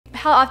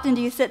How often do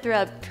you sit through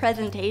a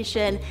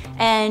presentation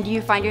and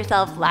you find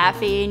yourself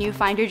laughing, you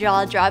find your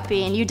jaw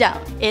dropping, and you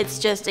don't? It's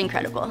just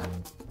incredible.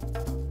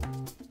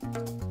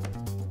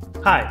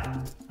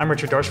 Hi, I'm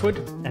Richard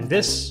Darshwood, and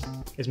this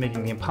is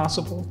Making the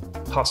Impossible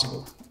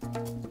Possible.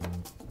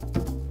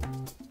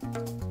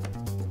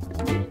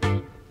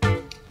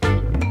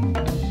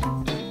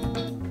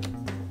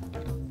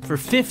 For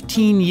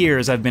 15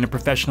 years, I've been a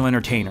professional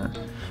entertainer,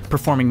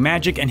 performing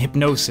magic and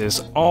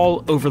hypnosis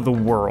all over the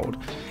world,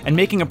 and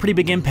making a pretty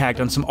big impact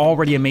on some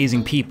already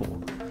amazing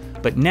people.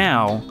 But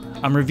now,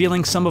 I'm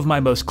revealing some of my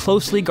most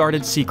closely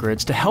guarded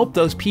secrets to help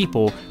those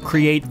people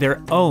create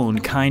their own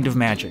kind of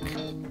magic.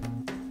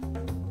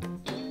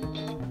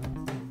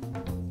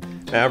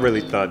 I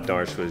really thought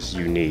Darsh was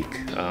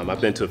unique.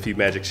 I've been to a few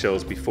magic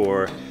shows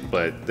before,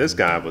 but this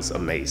guy was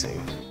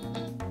amazing.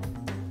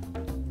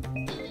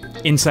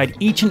 Inside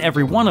each and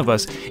every one of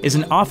us is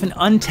an often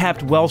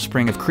untapped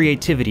wellspring of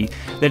creativity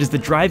that is the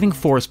driving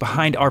force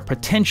behind our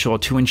potential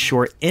to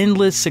ensure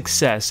endless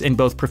success in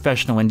both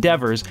professional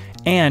endeavors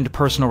and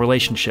personal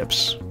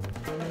relationships.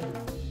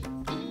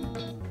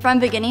 From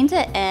beginning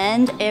to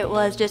end, it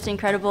was just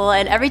incredible,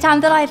 and every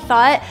time that I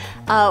thought,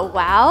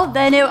 wow,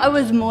 then it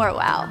was more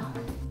wow.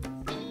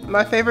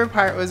 My favorite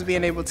part was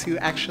being able to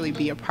actually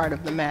be a part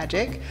of the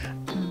magic.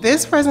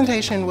 This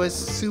presentation was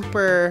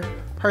super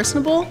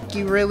personable.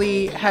 You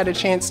really had a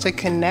chance to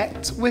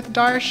connect with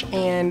Darsh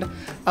and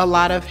a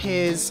lot of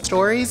his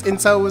stories, and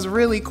so it was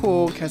really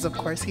cool because of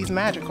course he's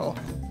magical.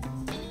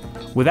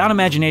 Without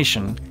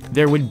imagination,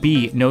 there would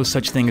be no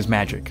such thing as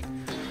magic.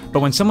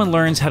 But when someone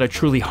learns how to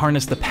truly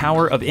harness the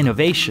power of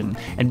innovation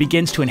and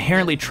begins to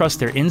inherently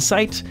trust their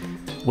insight,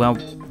 well,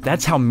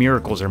 that's how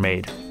miracles are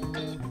made.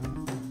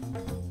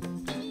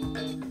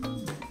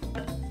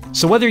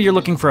 So whether you're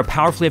looking for a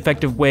powerfully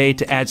effective way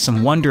to add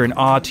some wonder and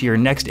awe to your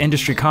next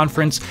industry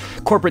conference,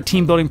 corporate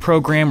team building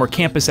program, or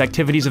campus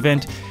activities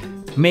event,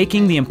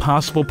 Making the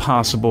Impossible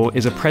Possible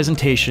is a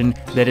presentation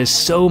that is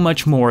so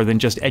much more than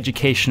just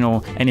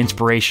educational and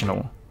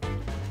inspirational.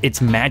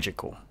 It's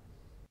magical.